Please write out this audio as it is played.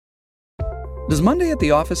Does Monday at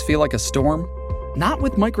the office feel like a storm? Not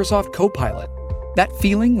with Microsoft Copilot. That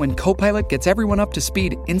feeling when Copilot gets everyone up to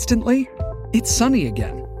speed instantly? It's sunny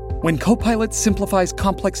again. When Copilot simplifies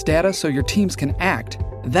complex data so your teams can act,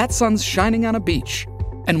 that sun's shining on a beach.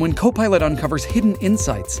 And when Copilot uncovers hidden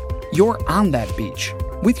insights, you're on that beach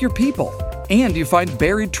with your people, and you find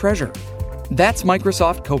buried treasure. That's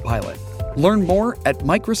Microsoft Copilot. Learn more at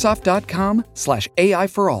Microsoft.com/AI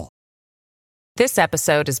for all. This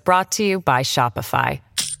episode is brought to you by Shopify.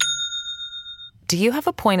 Do you have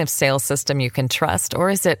a point of sale system you can trust, or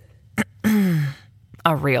is it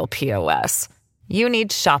a real POS? You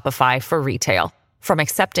need Shopify for retail. From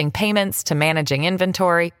accepting payments to managing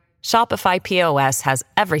inventory, Shopify POS has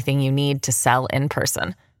everything you need to sell in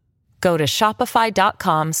person. Go to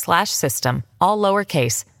shopify.com/system, all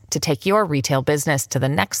lowercase, to take your retail business to the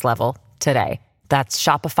next level today. That's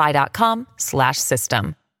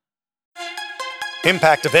shopify.com/system.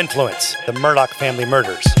 Impact of Influence, the Murdaugh family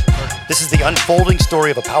murders. This is the unfolding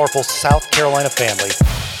story of a powerful South Carolina family,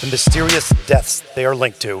 the mysterious deaths they are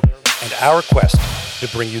linked to, and our quest to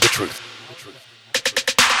bring you the truth.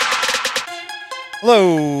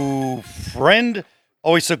 Hello, friend.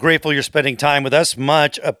 Always so grateful you're spending time with us.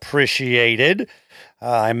 Much appreciated.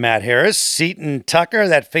 I'm Matt Harris. Seton Tucker,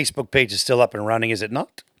 that Facebook page is still up and running, is it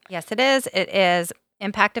not? Yes, it is. It is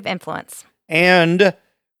Impact of Influence. And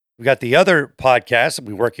we got the other podcast that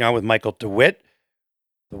we're working on with Michael DeWitt,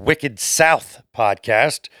 the Wicked South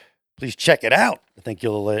podcast. Please check it out. I think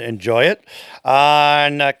you'll enjoy it.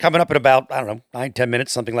 And coming up in about, 9-10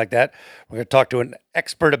 minutes, something like that, we're going to talk to an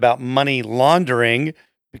expert about money laundering,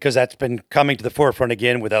 because that's been coming to the forefront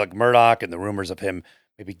again with Alec Murdaugh and the rumors of him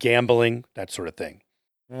maybe gambling, that sort of thing.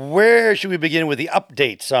 Where should we begin with the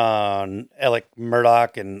updates on Alec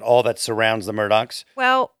Murdaugh and all that surrounds the Murdaughs?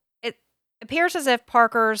 Well, it appears as if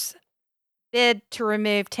Parker's bid to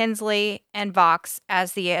remove Tinsley and Vox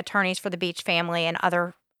as the attorneys for the Beach family and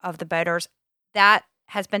other of the boaters, that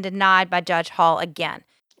has been denied by Judge Hall again.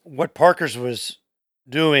 What Parker's was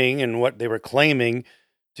doing and what they were claiming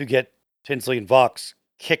to get Tinsley and Vox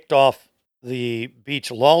kicked off the Beach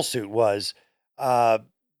lawsuit was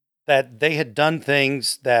that they had done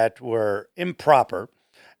things that were improper,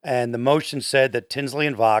 and the motion said that Tinsley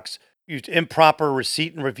and Vox used improper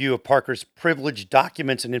receipt and review of Parker's privileged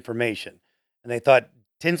documents and information, and they thought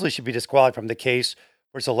Tinsley should be disqualified from the case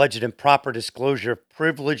for its alleged improper disclosure of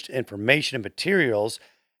privileged information and materials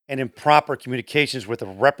and improper communications with a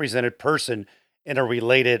represented person in a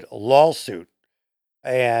related lawsuit.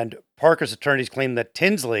 And Parker's attorneys claimed that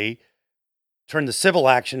Tinsley turned the civil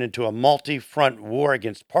action into a multi-front war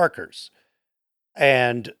against Parker's.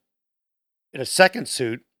 And in a second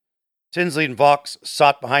suit, Tinsley and Vox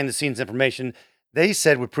sought behind-the-scenes information they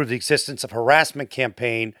said would prove the existence of harassment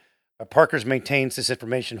campaign. Parker's maintains this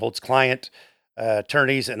information holds client,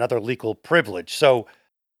 attorneys, and other legal privilege. So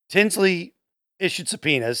Tinsley issued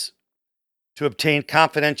subpoenas to obtain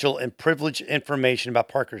confidential and privileged information about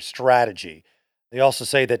Parker's strategy. They also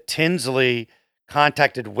say that Tinsley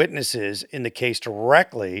contacted witnesses in the case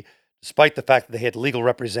directly, despite the fact that they had legal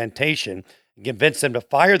representation, and convinced them to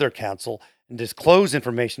fire their counsel and disclose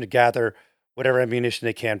information to gather whatever ammunition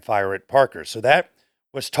they can fire at Parker. So that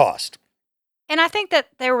was tossed. And I think that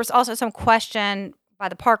there was also some question by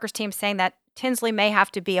the Parker's team saying that Tinsley may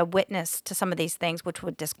have to be a witness to some of these things, which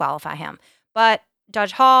would disqualify him. But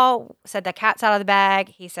Judge Hall said the cat's out of the bag.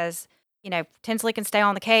 He says, Tinsley can stay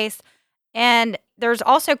on the case. And there's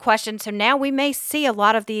also questions. So now we may see a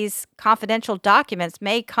lot of these confidential documents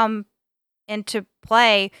may come into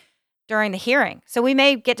play during the hearing. So we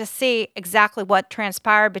may get to see exactly what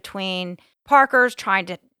transpired between Parker's trying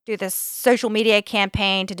to do this social media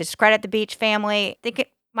campaign to discredit the Beach family. I think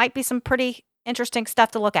it might be some pretty interesting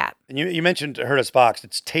stuff to look at. And you mentioned Hurtis Vox.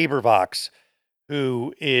 It's Tabor Vox,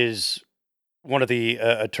 who is one of the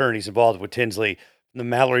attorneys involved with Tinsley in the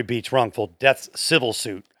Mallory Beach wrongful death civil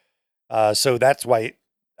suit. So that's why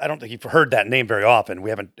I don't think you've heard that name very often. We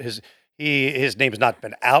haven't his name has not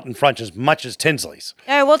been out in front as much as Tinsley's.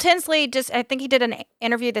 Well, Tinsley I think he did an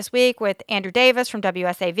interview this week with Andrew Davis from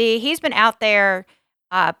WSAV. He's been out there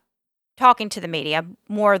talking to the media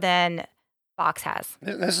more than Vox has.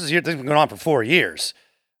 This has been going on for 4 years.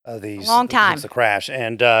 A long time. Since the crash,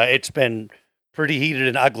 and it's been pretty heated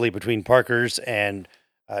and ugly between Parker's and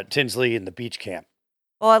Tinsley in the Beach camp.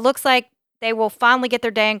 Well, it looks like they will finally get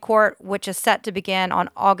their day in court, which is set to begin on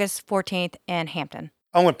August 14th in Hampton.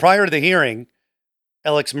 Oh, and prior to the hearing,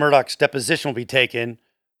 Alex Murdaugh's deposition will be taken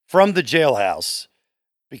from the jailhouse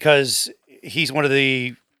because he's one of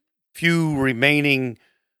the few remaining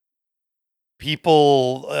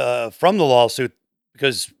people from the lawsuit,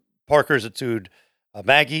 because Parker's had sued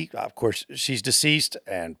Maggie, of course, she's deceased,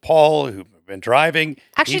 and Paul, who's been driving,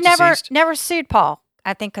 Actually, he's never deceased. never sued Paul.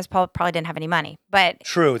 I think because Paul probably didn't have any money. But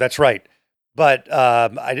True, that's right. But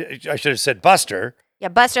I should have said Buster. yeah,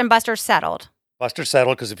 Buster and Buster settled. Buster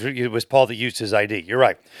settled because it was Paul that used his ID. You're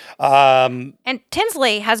right. Um, And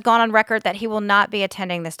Tinsley has gone on record that he will not be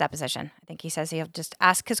attending this deposition. I think he says he'll just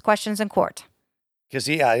ask his questions in court. Because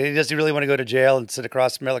he does he really want to go to jail and sit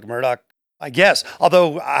across from Alec Murdoch? I guess.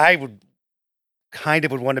 Although I would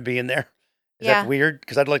want to be in there. Is Yeah. that weird?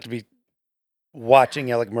 Because I'd like to be watching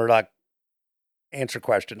Alec Murdoch answer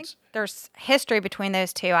questions. There's history between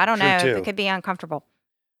those two. I don't True, know. too. It could be uncomfortable.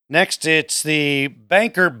 Next, it's the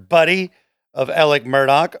banker buddy of Alec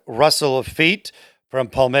Murdoch, Russell Lafitte from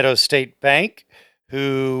Palmetto State Bank,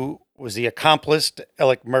 who was the accomplice to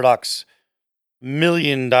Alec Murdoch's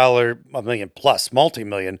multi-million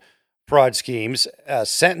fraud schemes.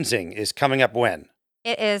 Sentencing is coming up when?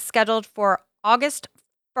 It is scheduled for August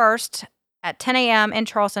 1st at 10 a.m. in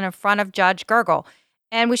Charleston in front of Judge Gergel.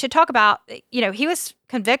 And we should talk about, he was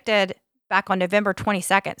convicted back on November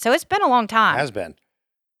 22nd. So it's been a long time. Has been.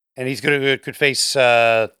 And he's could face,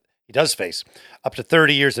 he does face up to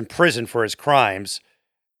 30 years in prison for his crimes.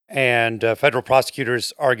 And federal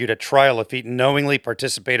prosecutors argued at trial Lafitte knowingly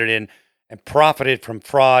participated in and profited from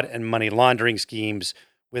fraud and money laundering schemes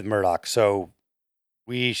with Murdoch. So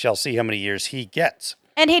we shall see how many years he gets.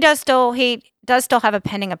 And he does still have a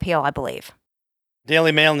pending appeal, I believe.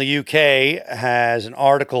 Daily Mail in the UK has an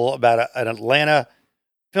article about an Atlanta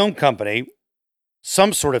film company,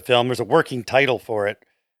 some sort of film. There's a working title for it,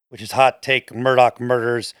 which is Hot Take Murdoch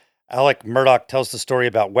Murders. Alec Murdoch tells the story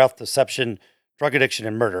about wealth deception, drug addiction,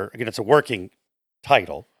 and murder. Again, it's a working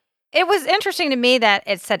title. It was interesting to me that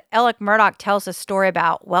it said Alec Murdoch tells a story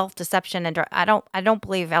about wealth deception and I don't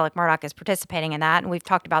believe Alec Murdoch is participating in that. And we've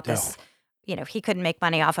talked about this. He couldn't make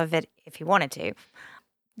money off of it if he wanted to.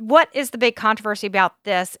 What is the big controversy about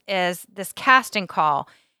this is this casting call.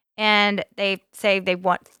 And they say they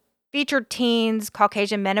want featured teens,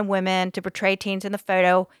 Caucasian men and women to portray teens in the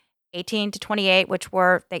photo, 18 to 28,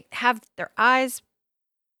 they have their eyes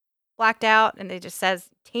blacked out and it just says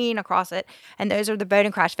teen across it. And those are the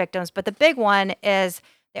boating crash victims. But the big one is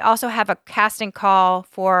they also have a casting call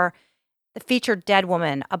for the featured dead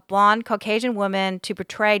woman, a blonde Caucasian woman to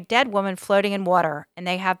portray dead woman floating in water. And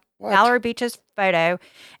they have Mallory Beach's photo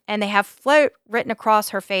and they have float written across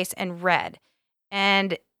her face in red.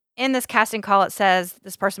 And in this casting call, it says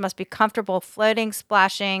this person must be comfortable floating,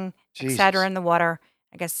 splashing, etc. in the water.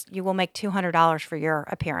 I guess you will make $200 for your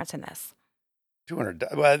appearance in this. 200.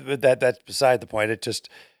 Well, that's beside the point. It just,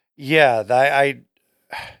 I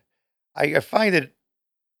find it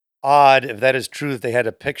odd if that is true that they had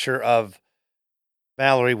a picture of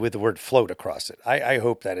Mallory with the word float across it. I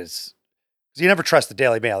hope that is, because you never trust the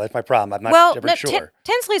Daily Mail. That's my problem. I'm not ever sure.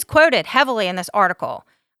 Tinsley's quoted heavily in this article.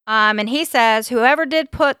 And he says, whoever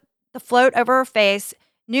did put the float over her face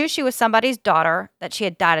knew she was somebody's daughter, that she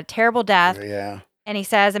had died a terrible death. Yeah. And he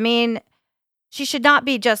says, she should not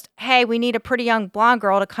be just, hey, we need a pretty young blonde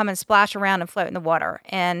girl to come and splash around and float in the water.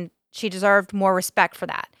 And she deserved more respect for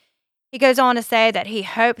that. He goes on to say that he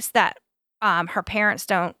hopes that her parents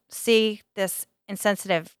don't see this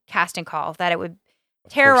insensitive casting call, that it would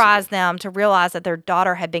terrorize them to realize that their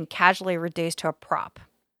daughter had been casually reduced to a prop.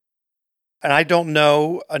 And I don't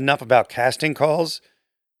know enough about casting calls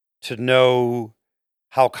to know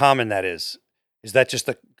how common that is. Is that just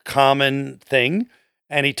a common thing?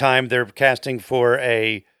 Anytime they're casting for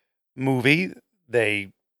a movie,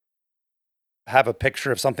 they have a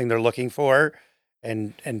picture of something they're looking for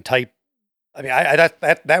and type. I mean,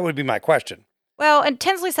 that would be my question. Well, and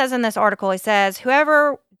Tinsley says in this article, he says,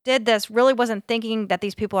 whoever did this really wasn't thinking that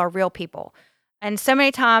these people are real people. And so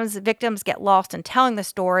many times victims get lost in telling the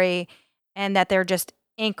story and that they're just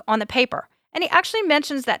ink on the paper. And he actually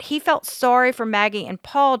mentions that he felt sorry for Maggie and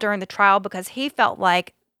Paul during the trial because he felt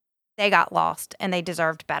like they got lost and they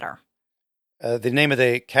deserved better. The name of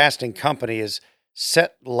the casting company is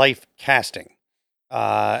Set Life Casting.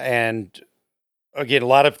 And again, a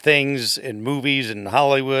lot of things in movies and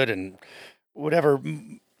Hollywood and whatever,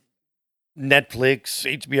 Netflix,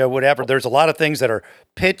 HBO, whatever. There's a lot of things that are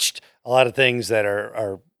pitched, a lot of things that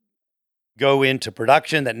are go into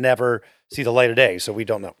production that never see the light of day. So we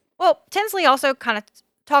don't know. Well, Tinsley also kind of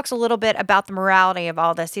talks a little bit about the morality of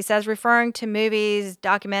all this. He says, referring to movies,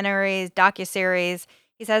 documentaries, docuseries,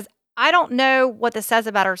 he says, I don't know what this says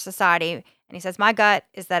about our society. And he says, my gut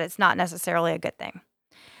is that it's not necessarily a good thing.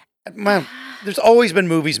 Man, there's always been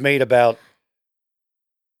movies made about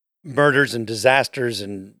murders and disasters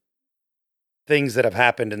and things that have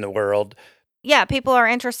happened in the world. yeah, people are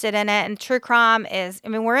interested in it. And true crime is, I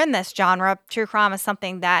mean, we're in this genre. True crime is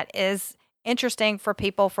something that is interesting for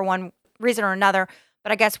people for one reason or another.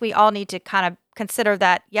 But I guess we all need to kind of consider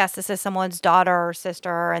that, yes, this is someone's daughter or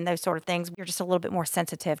sister and those sort of things. You're just a little bit more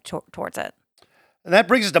sensitive towards it. And that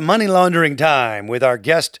brings us to money laundering time with our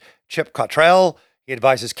guest, Chip Cottrell. He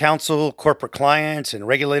advises counsel, corporate clients, and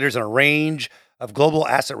regulators on a range of global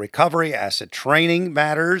asset recovery, asset training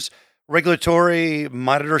matters, regulatory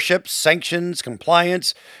monitorships, sanctions,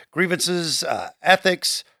 compliance, grievances,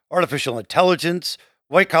 ethics, artificial intelligence,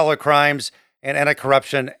 white collar crimes, and anti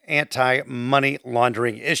corruption, anti money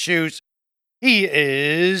laundering issues. He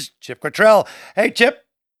is Chip Cottrell. Hey, Chip.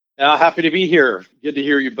 Happy to be here. Good to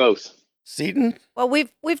hear you both. Seaton. Well,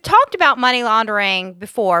 we've talked about money laundering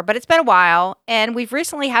before, but it's been a while, and we've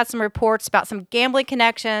recently had some reports about some gambling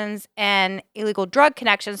connections and illegal drug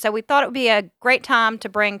connections. So we thought it would be a great time to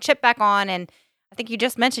bring Chip back on, and I think you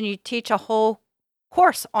just mentioned you teach a whole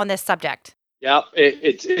course on this subject. Yeah,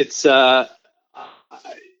 it's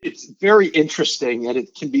very interesting, and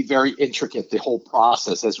it can be very intricate, the whole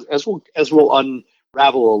process, as we'll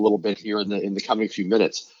unravel a little bit here in the coming few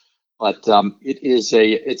minutes. But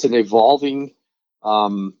it's an evolving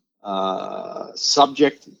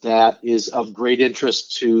subject that is of great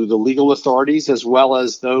interest to the legal authorities as well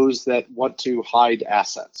as those that want to hide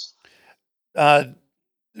assets. So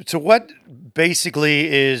what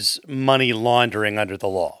basically is money laundering under the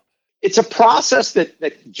law? It's a process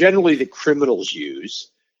that generally the criminals use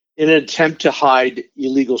in an attempt to hide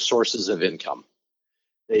illegal sources of income.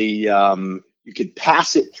 You could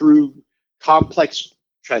pass it through complex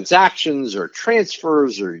transactions or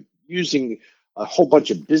transfers or using a whole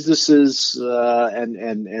bunch of businesses,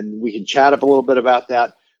 and we can chat up a little bit about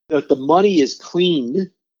that. But the money is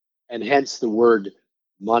clean, and hence the word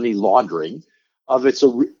money laundering, of its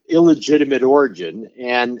illegitimate origin,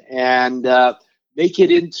 and make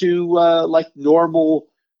it into like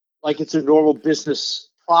it's a normal business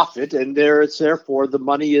profit, and therefore the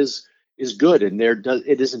money is good, and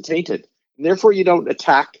it isn't tainted, and therefore you don't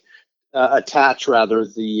attach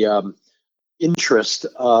the interest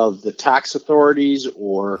of the tax authorities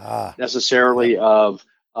or necessarily of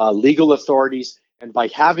legal authorities. And by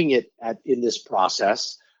having it in this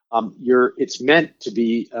process, it's meant to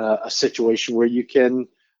be a situation where you can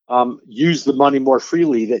use the money more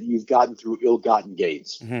freely that you've gotten through ill-gotten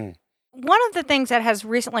gains. Mm-hmm. One of the things that has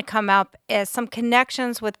recently come up is some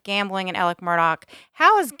connections with gambling and Alec Murdaugh.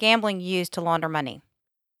 How is gambling used to launder money?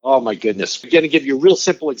 Oh my goodness! I'm going to give you a real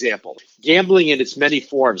simple example. Gambling in its many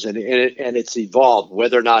forms, and it's evolved.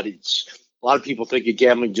 Whether or not a lot of people think of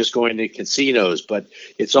gambling just going to casinos, but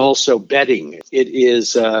it's also betting. It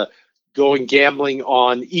is going gambling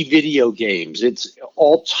on e-video games. It's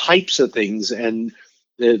all types of things, and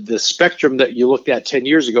the spectrum that you looked at 10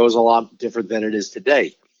 years ago is a lot different than it is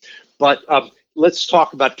today. But let's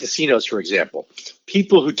talk about casinos, for example.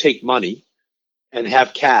 People who take money and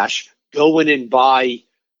have cash go in and buy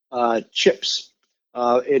chips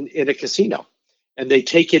in a casino, and they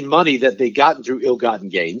take in money that they gotten through ill-gotten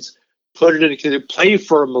gains, put it in, play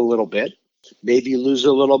for them a little bit, maybe lose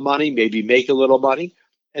a little money, maybe make a little money,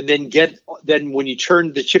 and then when you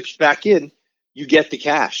turn the chips back in, you get the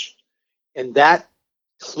cash, and that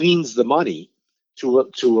cleans the money to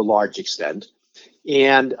a large extent,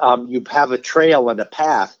 and you have a trail and a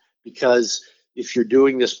path, because if you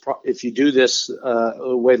do this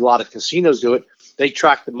the way a lot of casinos do it, they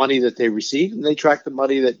track the money that they receive, and they track the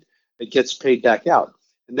money that gets paid back out.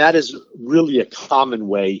 And that is really a common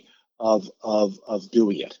way of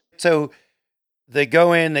doing it. So they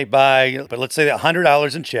go in, they buy, but let's say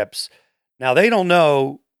 $100 in chips. Now they don't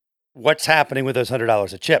know what's happening with those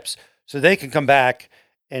 $100 of chips. So they can come back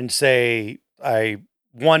and say, I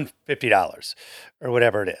won $50 or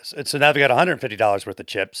whatever it is. And so now they got $150 worth of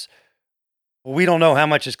chips. We don't know how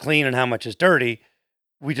much is clean and how much is dirty.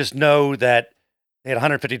 We just know that they had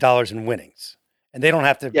 $150 in winnings, and they don't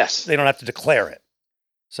have to. Yes. They don't have to declare it.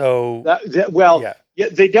 So yeah,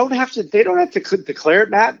 they don't have to. They don't have to declare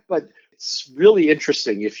it, Matt. But it's really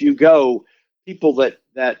interesting. If you go, people that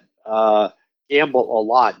gamble a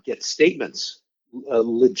lot get statements,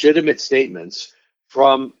 legitimate statements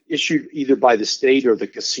issued either by the state or the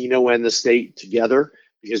casino and the state together,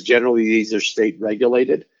 because generally these are state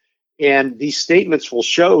regulated. And these statements will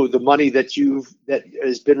show the money that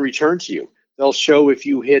has been returned to you. They'll show if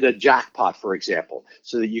you hit a jackpot, for example,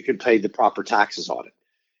 so that you can pay the proper taxes on it.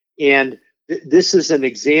 And this is an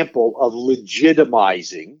example of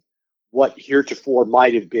legitimizing what heretofore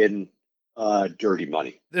might have been dirty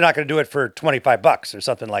money. They're not going to do it for $25 or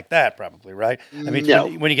something like that, probably, right? I mean, No,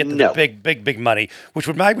 when you get to the big money, which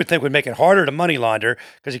I would think would make it harder to money launder,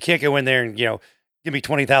 because you can't go in there and give me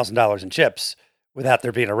 $20,000 in chips without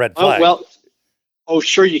there being a red flag.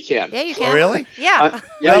 Sure you can. Yeah, you can. Oh, really? Yeah.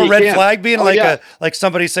 Without a red can. flag being like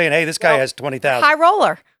somebody saying, "Hey, this guy has 20,000." High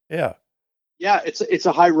roller. Yeah. Yeah, it's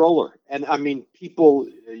a high roller. And I mean, people,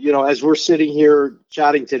 as we're sitting here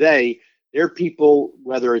chatting today, there are people,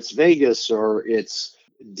 whether it's Vegas or it's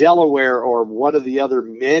Delaware or one of the other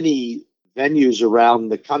many venues around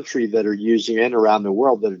the country that are using and around the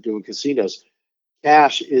world that are doing casinos.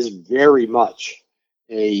 Cash is very much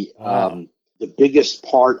the biggest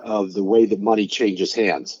part of the way that money changes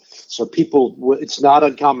hands. So people, it's not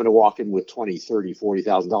uncommon to walk in with $20,000, $30,000,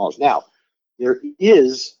 $40,000. Now, there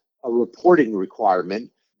is a reporting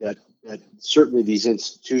requirement that certainly these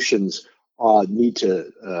institutions need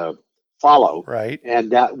to follow, right?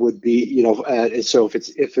 And that would be, so if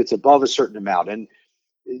it's above a certain amount, and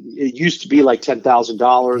it used to be like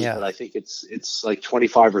 $10,000, but I think it's like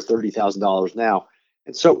 $25,000 or $30,000 now,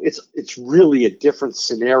 and so it's really a different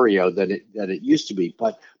scenario than it used to be.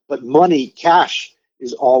 But money, cash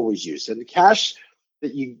is always used, and the cash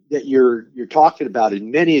that you're talking about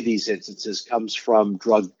in many of these instances comes from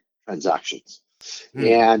drug transactions,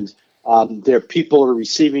 and people are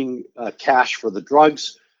receiving cash for the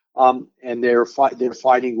drugs, and they're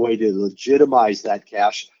finding a way to legitimize that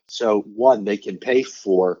cash. So one, they can pay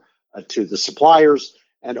for to the suppliers,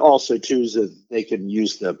 and also two, so they can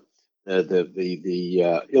use the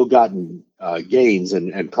ill-gotten gains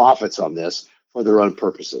and profits on this for their own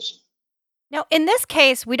purposes. Now, in this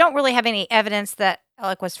case, we don't really have any evidence that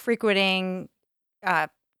Alec was frequenting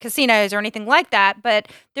casinos or anything like that, but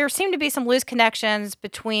there seem to be some loose connections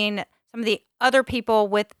between some of the other people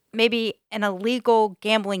with maybe an illegal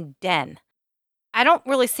gambling den. I don't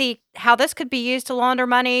really see how this could be used to launder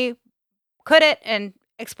money. Could it? And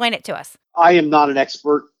explain it to us. I am not an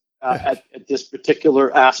expert at this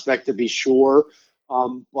particular aspect, to be sure,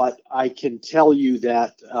 but I can tell you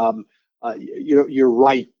that you're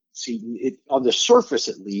right, Seton. On the surface,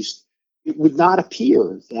 at least, it would not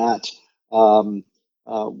appear that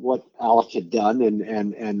what Alec had done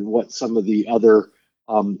and what some of the other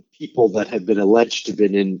people that have been alleged to have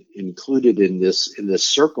been included in this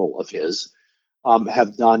circle of his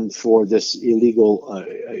have done for this illegal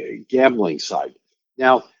gambling side.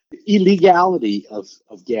 Now, the illegality of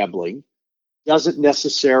gambling doesn't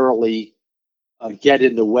necessarily get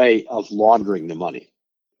in the way of laundering the money.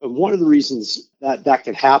 And one of the reasons that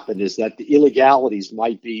can happen is that the illegalities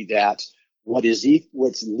might be that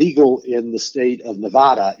what's legal in the state of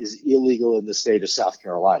Nevada is illegal in the state of South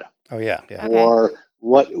Carolina. Oh yeah. Okay. Or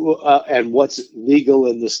what's legal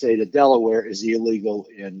in the state of Delaware is illegal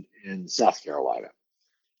in South Carolina.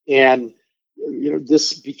 And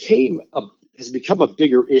this has become a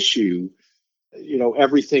bigger issue.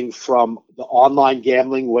 Everything from the online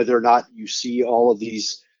gambling, whether or not you see all of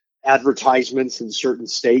these advertisements in certain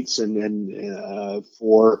states and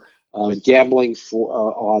for gambling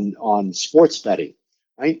on sports betting,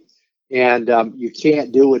 right? And you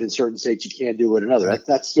can't do it in certain states. You can't do it in others.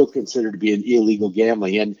 That's still considered to be an illegal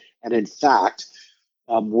gambling. And in fact,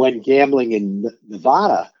 when gambling in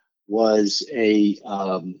Nevada was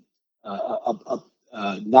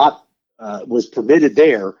was permitted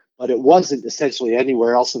there, but it wasn't essentially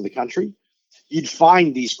anywhere else in the country, you'd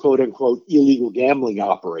find these quote unquote illegal gambling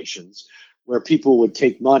operations where people would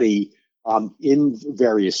take money in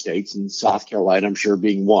various states, and South Carolina, I'm sure,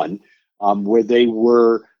 being one, where they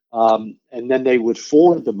were, and then they would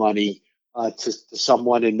forward the money to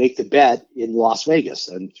someone and make the bet in Las Vegas,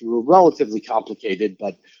 and through a relatively complicated,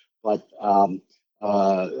 but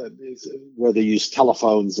where they use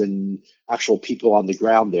telephones and actual people on the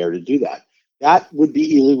ground there to do that. That would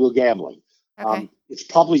be illegal gambling. Okay. It's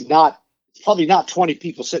probably not 20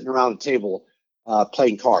 people sitting around a table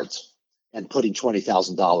playing cards and putting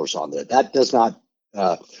 $20,000 on there. That does not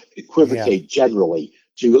equivocate generally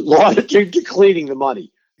to cleaning the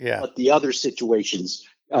money. Yeah. But the other situations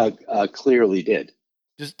clearly did.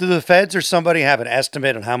 Do the feds or somebody have an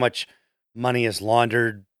estimate on how much money is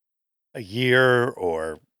laundered a year,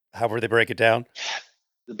 or however they break it down?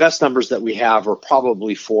 The best numbers that we have are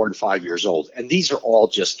probably 4 and 5 years old, and these are all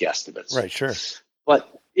just guesstimates. Right, sure. But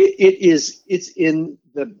it's in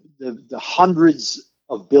the hundreds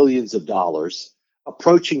of billions of dollars,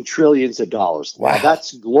 approaching trillions of dollars. Wow. Now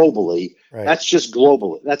that's globally. Right. That's just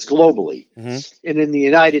globally. That's globally. Mm-hmm. And in the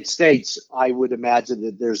United States, I would imagine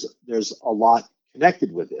that there's a lot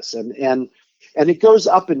connected with this, and it goes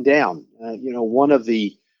up and down. One of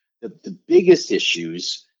the biggest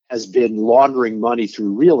issues has been laundering money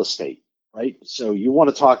through real estate. right? So you want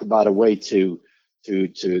to talk about a way to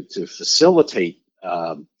facilitate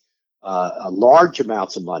large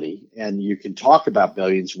amounts of money, and you can talk about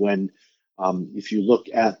billions when, if you look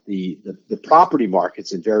at the property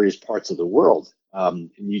markets in various parts of the world, and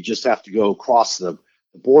you just have to go across the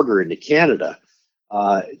border into Canada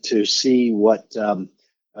to see what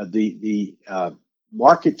the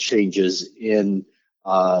market changes in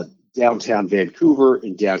downtown Vancouver,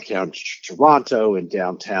 in downtown Toronto, and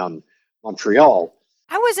downtown Montreal.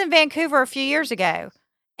 I was in Vancouver a few years ago,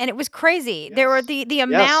 and it was crazy. There were the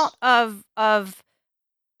amount of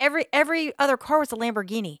every other car was a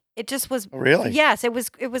Lamborghini. It just was. Oh, really? Yes, it was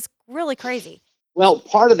really crazy. Well,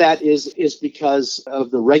 part of that is because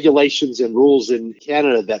of the regulations and rules in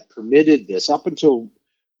Canada that permitted this up until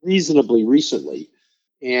reasonably recently,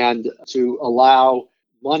 and to allow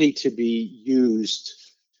money to be used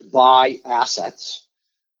to buy assets.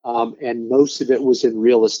 And most of it was in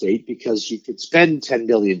real estate because you could spend $10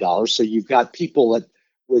 million. So you've got people that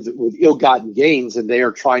with ill-gotten gains, and they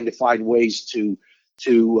are trying to find ways to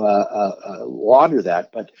launder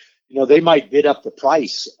that. But they might bid up the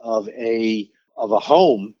price of a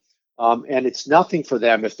home, and it's nothing for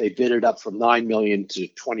them if they bid it up from 9 million to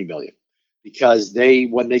 20 million, because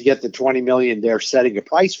when they get the 20 million, they're setting a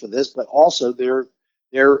price for this, but also they're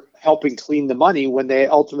helping clean the money when they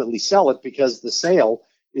ultimately sell it, because the sale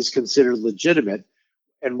is considered legitimate.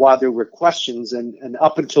 And while there were questions, and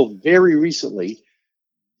up until very recently,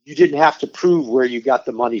 you didn't have to prove where you got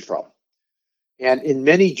the money from. And in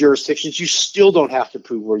many jurisdictions, you still don't have to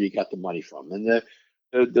prove where you got the money from. And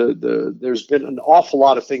there's been an awful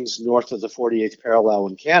lot of things north of the 48th parallel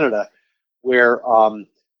in Canada where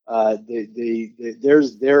there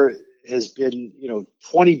has been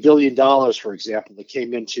 $20 billion, for example, that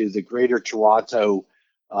came into the Greater Toronto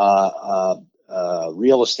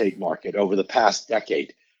real estate market over the past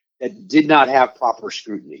decade that did not have proper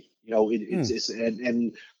scrutiny.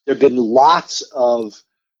 And there have been lots of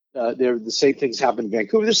the same things happen in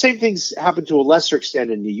Vancouver. The same things happen to a lesser extent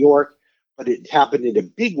in New York, but it happened in a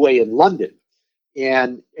big way in London.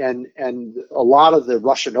 And a lot of the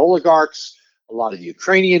Russian oligarchs, a lot of the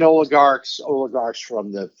Ukrainian oligarchs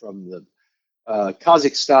from the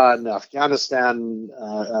Kazakhstan, Afghanistan,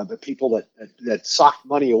 the people that socked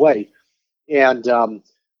money away. And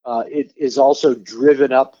it is also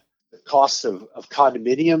driven up the costs of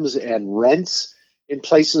condominiums and rents in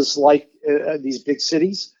places like these big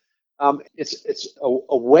cities. It's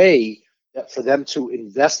a way that for them to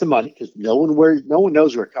invest the money, because no one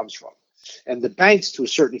knows where it comes from. And the banks, to a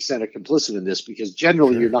certain extent, are complicit in this, because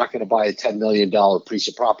generally you're not going to buy a $10 million piece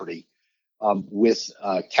of property with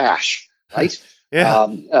cash, right? Yeah.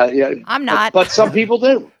 I'm not. But some people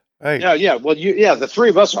do. Right. Yeah. Well, the three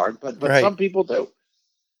of us aren't, but Right. Some people do.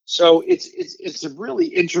 So it's a really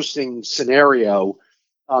interesting scenario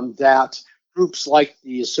that groups like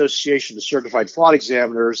the Association of Certified Fraud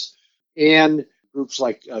Examiners and groups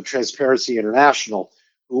like Transparency International,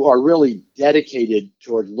 who are really dedicated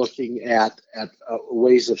toward looking at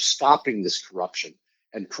ways of stopping this corruption,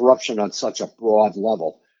 and corruption on such a broad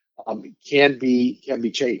level, can be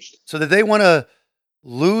changed. So that they want to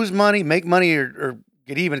lose money, make money, or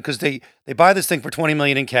get even, because they buy this thing for 20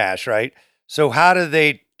 million in cash, right? So how do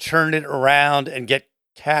they turn it around and get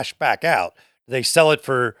cash back out? They sell it,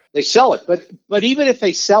 but even if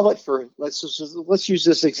they sell it for, let's use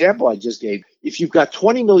this example I just gave. If you've got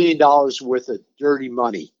 $20 million worth of dirty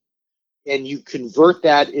money, and you convert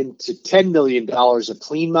that into $10 million of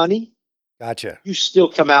clean money, gotcha. You still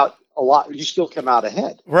come out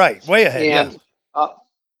ahead. Right, way ahead. And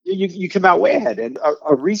you come out way ahead. And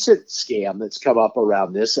a recent scam that's come up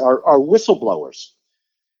around this are whistleblowers.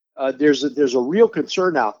 There's a real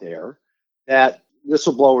concern out there that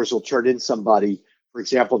whistleblowers will turn in somebody, for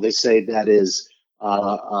example, they say that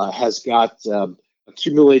has got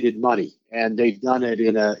accumulated money, and they've done it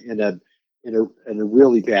in a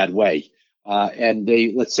really bad way. And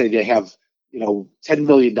let's say they have $10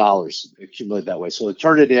 million accumulated that way. So they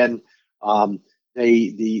turn it in. The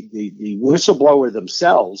whistleblower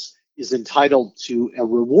themselves is entitled to a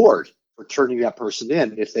reward for turning that person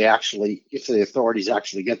in if the authorities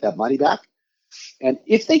actually get that money back. And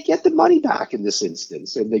if they get the money back in this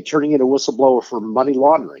instance, and they're turning in a whistleblower for money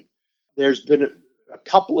laundering, there's been a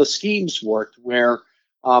couple of schemes worked where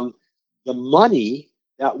the money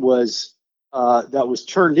that was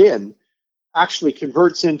turned in actually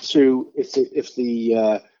converts into, if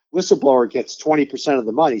the whistleblower gets 20% of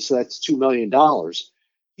the money, so that's $2 million.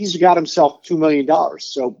 He's got himself $2 million.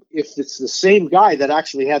 So if it's the same guy that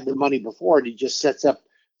actually had the money before, and he just sets up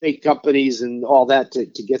fake companies and all that to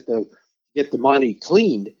get the money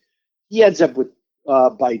cleaned, he ends up with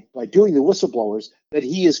by doing the whistleblowers, that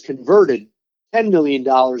he has converted $10 million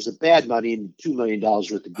of bad money into $2 million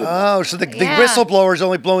worth of good money. Oh, so the whistleblower is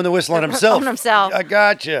only blowing the whistle on himself. On himself. I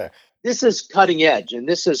gotcha. This is cutting edge, and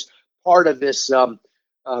this is part of this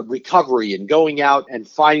recovery and going out and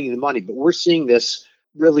finding the money. But we're seeing this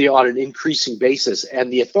really on an increasing basis,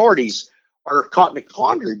 and the authorities are caught in a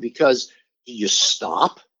quandary because do you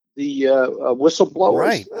stop the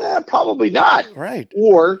whistleblowers? Right. Probably not. Right.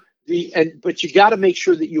 But you got to make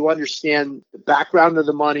sure that you understand the background of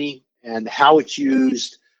the money and how it's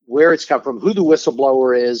used, where it's come from, who the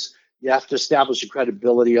whistleblower is. You have to establish a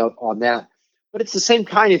credibility on that. But it's the same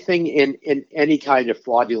kind of thing in any kind of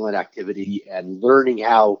fraudulent activity, and learning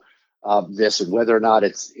how this and whether or not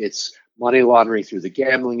it's money laundering through the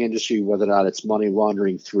gambling industry, whether or not it's money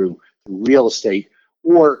laundering through real estate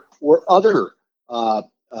or other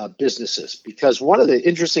businesses. Because one of the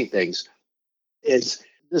interesting things is,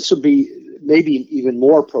 this would be maybe even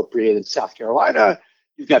more appropriate in South Carolina.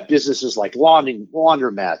 You've got businesses like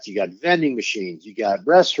laundromats, you got vending machines, you got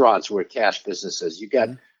restaurants where cash businesses, you got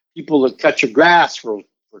people that cut your grass for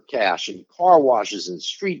cash, and car washes and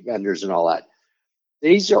street vendors and all that.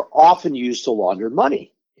 These are often used to launder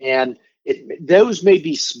money. And those may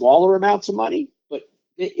be smaller amounts of money, but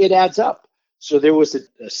it adds up. So there was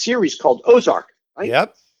a series called Ozark, right?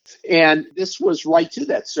 Yep. And this was right to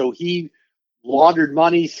that. So he laundered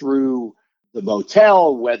money through the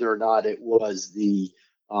motel, whether or not it was the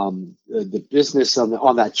business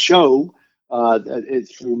on that show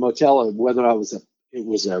through motel, whether or not it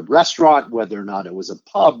was a restaurant, whether or not it was a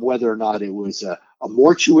pub, whether or not it was a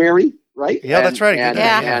mortuary, right? Yeah, that's right.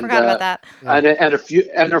 I forgot about that.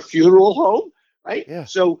 And a funeral home, right? Yeah.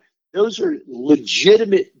 So those are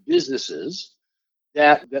legitimate businesses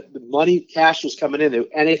that the money, cash was coming in,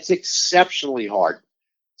 and it's exceptionally hard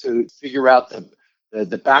to figure out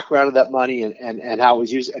the background of that money and how it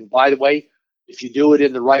was used. And by the way, if you do it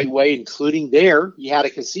in the right way, including you had a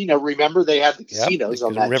casino. Remember, they had the casinos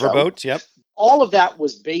on that riverboats. show. Yep. All of that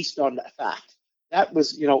was based on that fact. That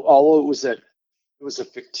was, although it was a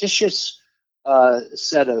fictitious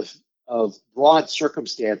set of broad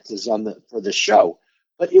circumstances for the show,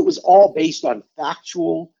 but it was all based on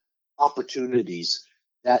factual opportunities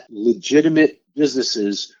that legitimate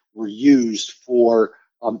businesses were used for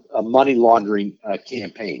money laundering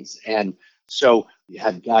campaigns. And so you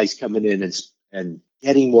had guys coming in and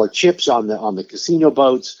getting more chips on the casino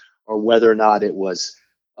boats, or whether or not it was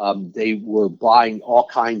they were buying all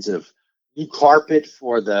kinds of new carpet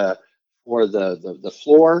for the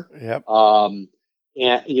floor. Yep.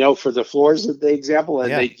 And for the floors, the example,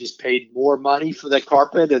 and they just paid more money for that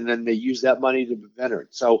carpet, and then they used that money to vener it.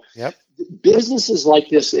 So businesses like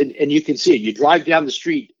this, and you can see it. You drive down the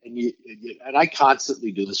street, and I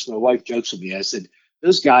constantly do this. My wife jokes with me. I said,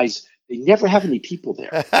 those guys, they never have any people there.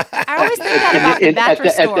 I always think that about the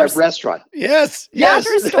mattress stores. At that restaurant. Yes.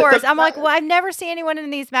 Mattress stores. I'm like, well, I've never seen anyone in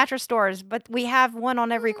these mattress stores, but we have one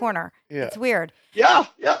on every corner. Yeah. It's weird. Yeah,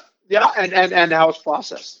 and how it's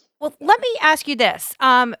processed. Well, let me ask you this.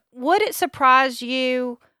 Would it surprise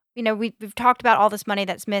you, we've talked about all this money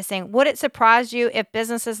that's missing. Would it surprise you if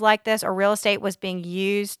businesses like this or real estate was being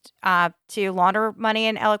used to launder money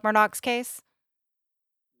in Alec Murdaugh's case?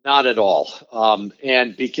 Not at all.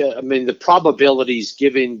 And because, the probabilities,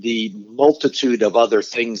 given the multitude of other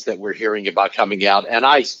things that we're hearing about coming out,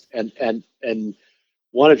 and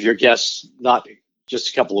one of your guests, not just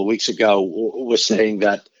a couple of weeks ago, was saying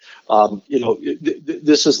that,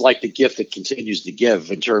 this is like the gift that continues to give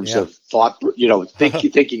in terms of thought,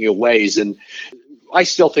 thinking of ways. And I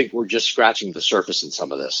still think we're just scratching the surface in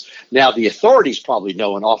some of this. Now, the authorities probably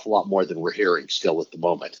know an awful lot more than we're hearing still at the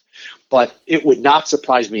moment, but it would not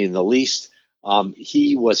surprise me in the least.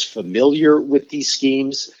 He was familiar with these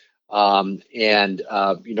schemes, and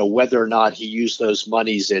whether or not he used those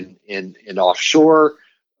monies in offshore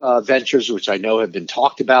ventures, which I know have been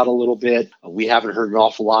talked about a little bit. We haven't heard an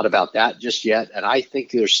awful lot about that just yet, and I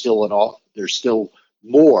think there's still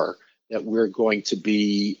more that we're going to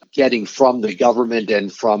be getting from the government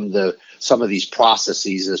and from some of these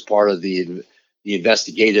processes as part of the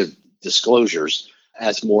investigative disclosures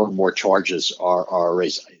as more and more charges are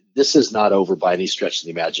raised. This is not over by any stretch of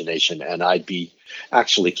the imagination, and I'd be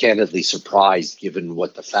actually candidly surprised given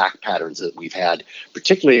what the fact patterns that we've had,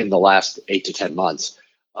 particularly in the last 8 to 10 months,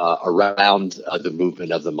 around the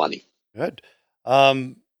movement of the money. Good.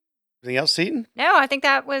 Anything else, Seton? No, I think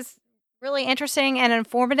that was really interesting and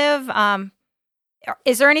informative.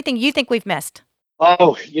 Is there anything you think we've missed?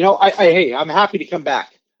 Oh, I'm happy to come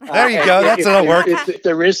back. There you go. That'll work. If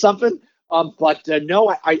there is something. But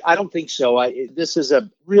no, I don't think so. This is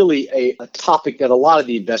really a topic that a lot of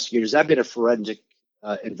the investigators, I've been a forensic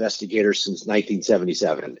investigator since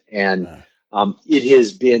 1977, and it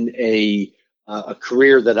has been a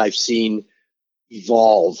career that I've seen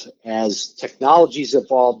evolve as technologies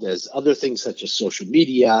evolved, as other things such as social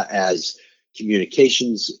media, as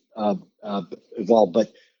communications evolve.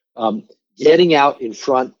 But getting out in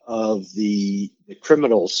front of the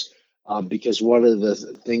criminals, because one of the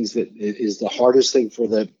things that is the hardest thing for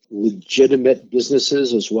the legitimate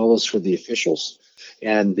businesses as well as for the officials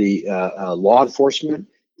and the law enforcement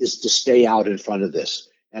is to stay out in front of this.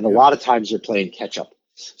 And a lot of times they're playing catch up.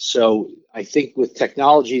 So I think with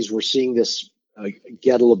technologies, we're seeing this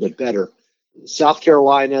get a little bit better. South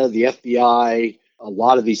Carolina, the FBI, a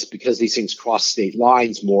lot of these, because these things cross state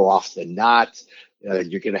lines more often than not,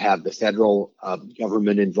 you're going to have the federal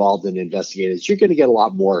government involved in investigators. You're going to get a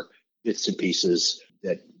lot more bits and pieces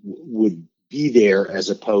that would be there as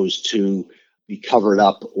opposed to be covered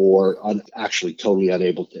up or actually totally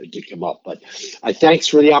unable to come up. But thanks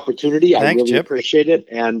for the opportunity. I really appreciate it.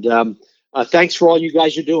 And thanks for all you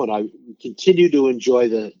guys are doing. I continue to enjoy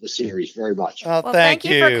the series very much. Well, thank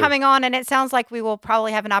you for coming on. And it sounds like we will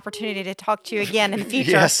probably have an opportunity to talk to you again in the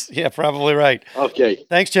future. Yes. Yeah, probably right. Okay.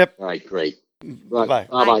 Thanks, Chip. All right, great. Bye.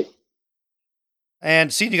 Bye-bye.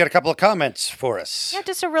 And Seton, you got a couple of comments for us. Yeah,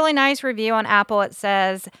 just a really nice review on Apple. It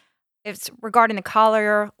says, it's regarding the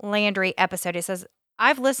Collier Landry episode. It says,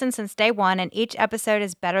 I've listened since day one, and each episode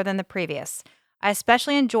is better than the previous. I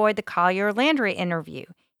especially enjoyed the Collier Landry interview.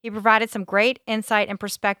 He provided some great insight and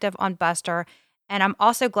perspective on Buster, and I'm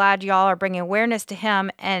also glad y'all are bringing awareness to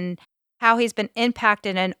him and how he's been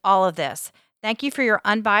impacted in all of this. Thank you for your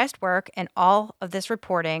unbiased work and all of this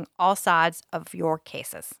reporting, all sides of your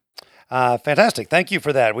cases. Fantastic. Thank you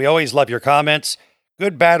for that. We always love your comments.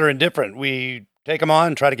 Good, bad, or indifferent. We take them on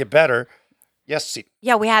and try to get better. Yes, Seton.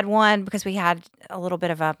 Yeah, we had one because we had a little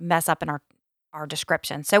bit of a mess up in our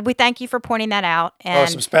description. So we thank you for pointing that out. And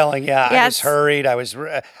some spelling. Yeah, I was hurried.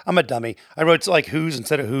 I'm a dummy. I wrote like who's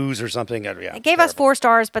instead of whose or something. Yeah, it gave us 4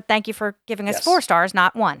 stars, but thank you for giving us 4 stars,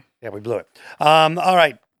 not 1. Yeah, we blew it. All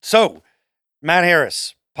right. So Matt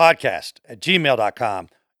Harris podcast at gmail.com.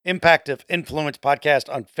 Impact of Influence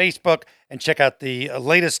podcast on Facebook, and check out the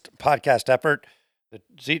latest podcast effort that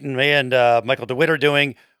Seton and Michael DeWitt are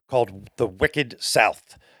doing called The Wicked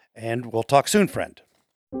South. And we'll talk soon, friend.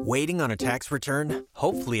 Waiting on a tax return?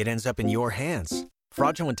 Hopefully it ends up in your hands.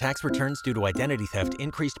 Fraudulent tax returns due to identity theft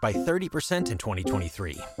increased by 30% in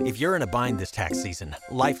 2023. If you're in a bind this tax season,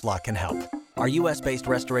 LifeLock can help. Our U.S.-based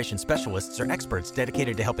restoration specialists are experts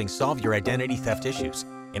dedicated to helping solve your identity theft issues.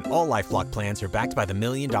 And all LifeLock plans are backed by the $1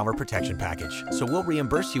 Million Protection Package. So we'll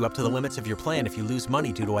reimburse you up to the limits of your plan if you lose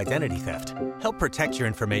money due to identity theft. Help protect your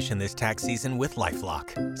information this tax season with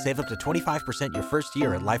LifeLock. Save up to 25% your first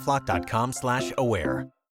year at LifeLock.com/aware.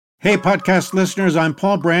 Hey, podcast listeners, I'm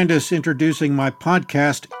Paul Brandis introducing my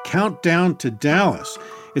podcast, Countdown to Dallas.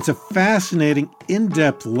 It's a fascinating,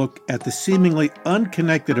 in-depth look at the seemingly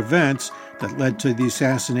unconnected events that led to the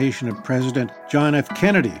assassination of President John F.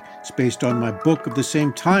 Kennedy. It's based on my book of the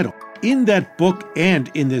same title. In that book and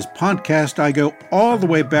in this podcast, I go all the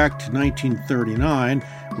way back to 1939,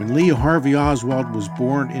 when Lee Harvey Oswald was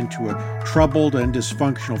born into a troubled and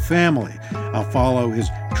dysfunctional family. I'll follow his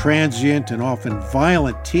transient and often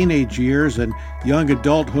violent teenage years and young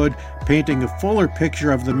adulthood, painting a fuller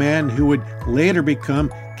picture of the man who would later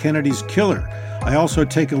become Kennedy's killer. I also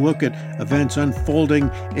take a look at events unfolding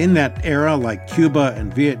in that era, like Cuba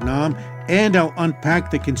and Vietnam, and I'll unpack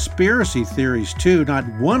the conspiracy theories too, not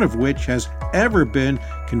one of which has ever been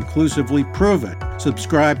conclusively proven.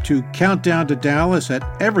 Subscribe to Countdown to Dallas at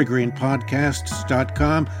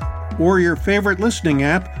evergreenpodcasts.com or your favorite listening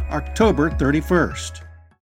app, October 31st.